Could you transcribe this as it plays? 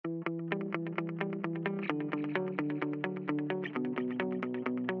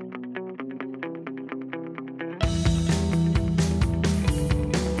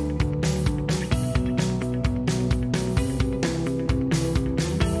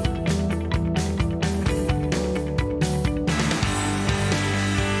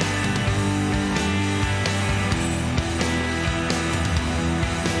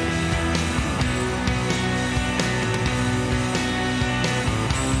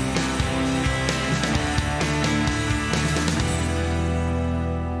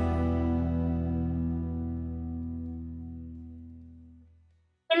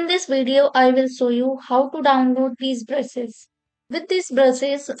this video, I will show you how to download these brushes. With these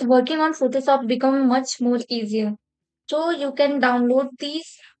brushes, working on Photoshop become much more easier. So you can download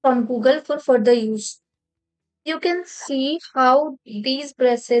these from Google for further use. You can see how these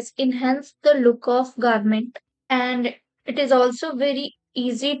brushes enhance the look of garment, and it is also very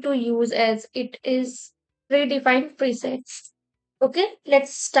easy to use as it is predefined presets. Okay,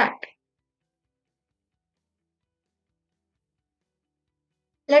 let's start.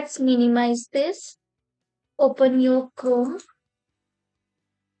 Let's minimize this. Open your Chrome.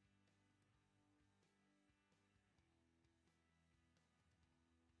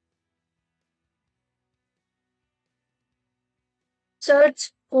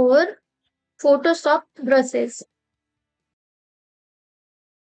 Search for Photoshop brushes.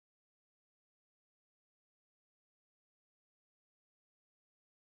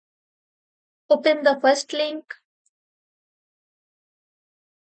 Open the first link.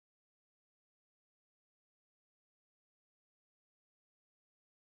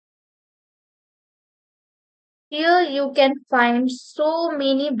 Here you can find so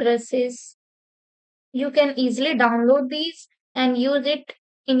many brushes. You can easily download these and use it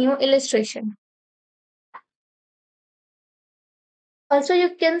in your illustration. Also,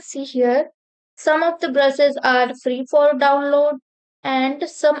 you can see here some of the brushes are free for download and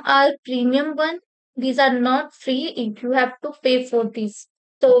some are premium one. These are not free. You have to pay for these.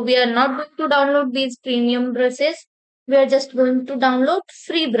 So we are not going to download these premium brushes. We are just going to download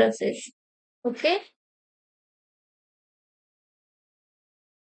free brushes. Okay.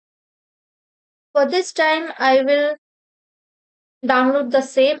 For this time, I will download the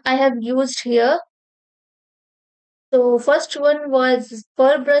same I have used here. So first one was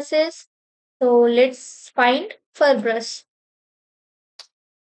fur brushes. So let's find fur brush.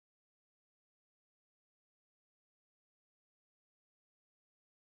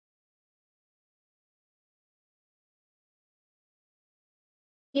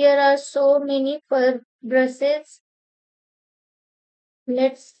 Here are so many fur brushes.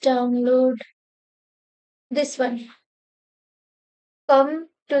 Let's download this one. Come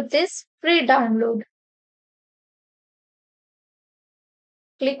to this free download.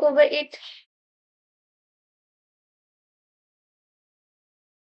 Click over it.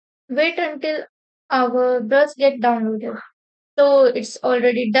 Wait until our brush get downloaded. So it's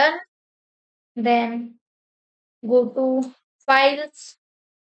already done. Then go to files.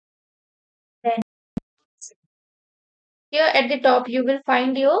 Then here at the top you will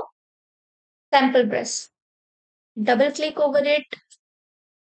find your sample brush. Double click over it.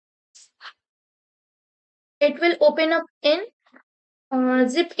 It will open up in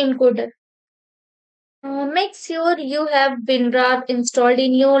zip encoder. Make sure you have WinRAR installed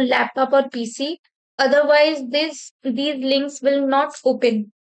in your laptop or PC. Otherwise, these links will not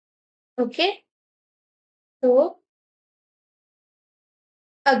open. Okay. So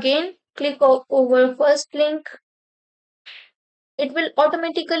again, click over first link. It will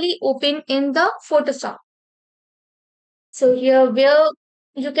automatically open in the Photoshop. So here where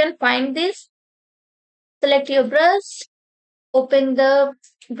you can find this, select your brush, open the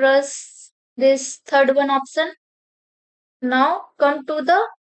brush, this third one option. Now come to the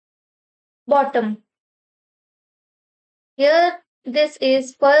bottom. Here this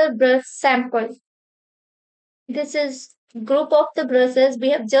is per brush sample. This is group of the brushes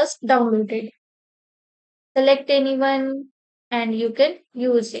we have just downloaded. Select anyone and you can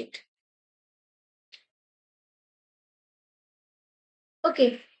use it.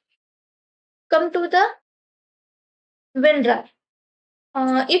 Okay, come to the WinRAR.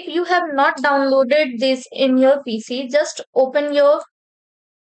 If you have not downloaded this in your PC, just open your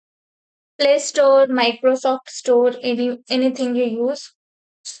Play Store, Microsoft Store, anything you use.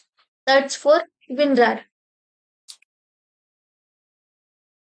 Search for WinRAR.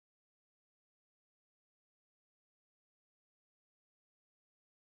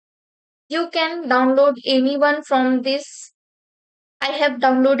 You can download anyone from this. I have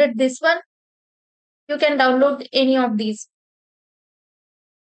downloaded this one. You can download any of these.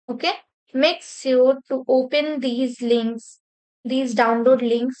 Okay. Make sure to open these links, these download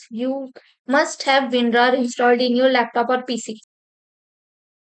links. You must have WinRAR installed in your laptop or PC.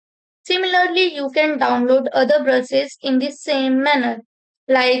 Similarly, you can download other brushes in the same manner,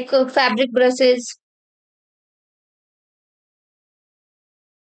 like fabric brushes.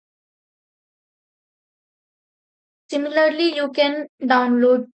 Similarly, you can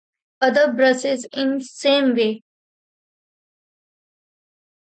download other brushes in same way.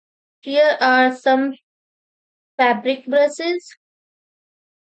 Here are some fabric brushes.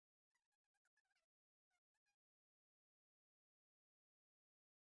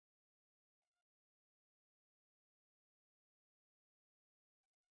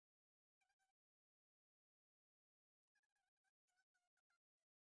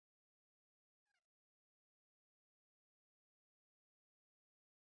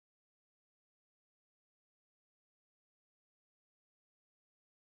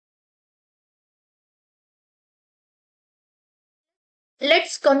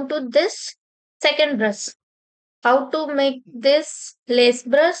 Let's come to this second brush. How to make this lace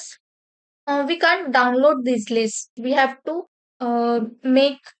brush? We can't download this list. We have to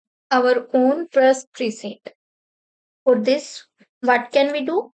make our own brush preset. For this, what can we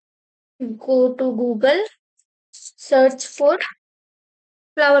do? Go to Google, search for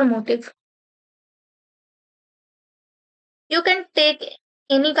flower motif. You can take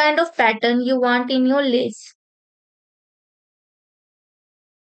any kind of pattern you want in your lace.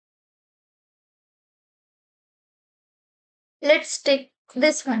 Let's take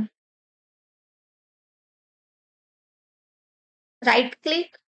this one. Right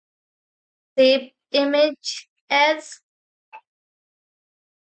click, save image as,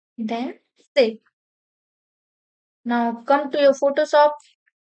 then save. Now come to your Photoshop.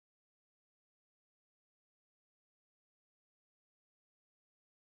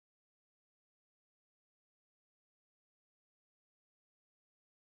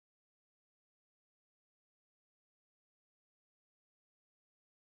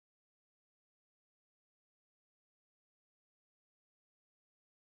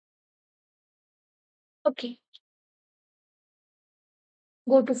 Okay,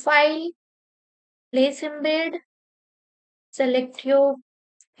 go to File, Place Embed, select your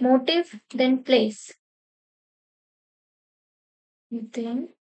motif, then place. Then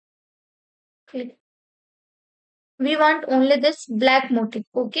click. We want only this black motif,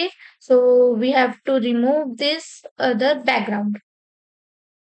 okay? So we have to remove this other background.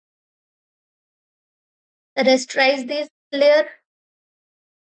 Rasterize this layer.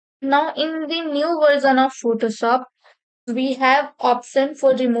 Now in the new version of Photoshop, we have option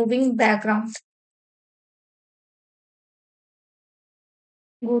for removing background.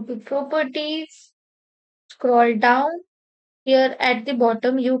 Go to properties, scroll down. Here at the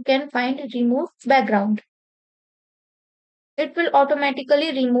bottom, you can find remove background. It will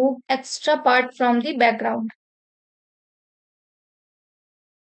automatically remove extra part from the background.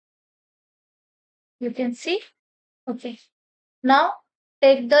 You can see. Okay. Now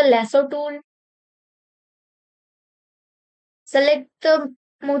take the lasso tool, select the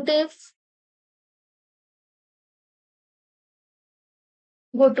motif,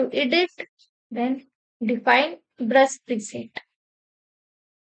 go to edit, then define brush preset.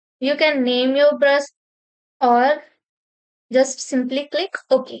 You can name your brush or just simply click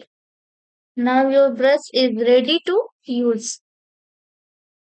OK. Now your brush is ready to use.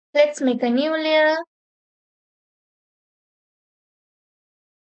 Let's make a new layer.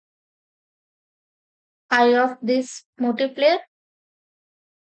 Eye of this motif layer.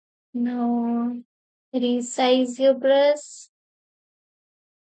 Now resize your brush.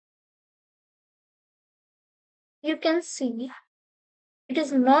 You can see it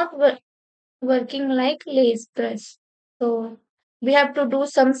is not working like lace brush. So we have to do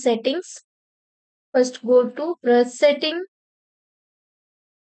some settings. First go to brush setting.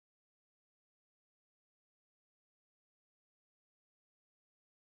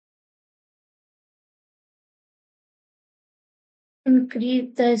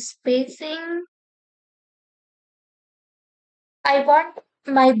 Increase the spacing. I want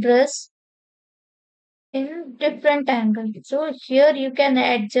my brush in different angle. So here you can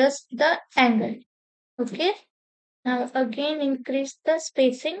adjust the angle. Okay. Now again increase the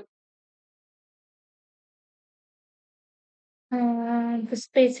spacing. The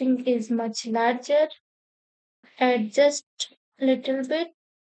spacing is much larger. Adjust little bit.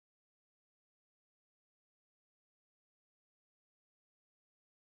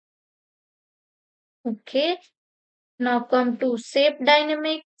 Okay. Now come to shape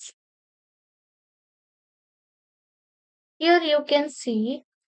dynamic. Here you can see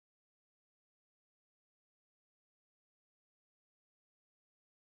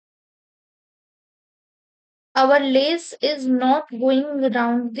our lace is not going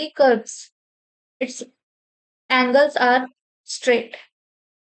around the curves. Its angles are straight.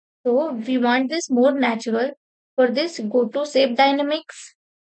 So we want this more natural. For this, go to shape dynamics.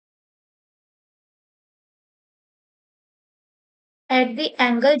 At the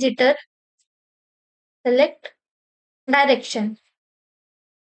angle jitter, select direction.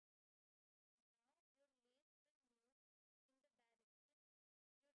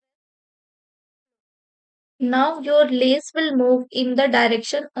 Now your lace will move in the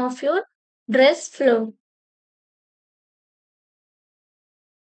direction of your dress flow.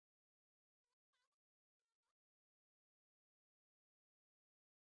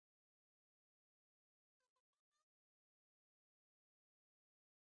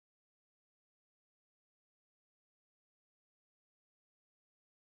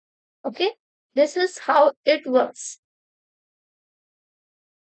 Okay, this is how it works.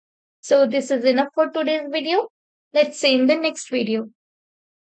 So this is enough for today's video. Let's see in the next video.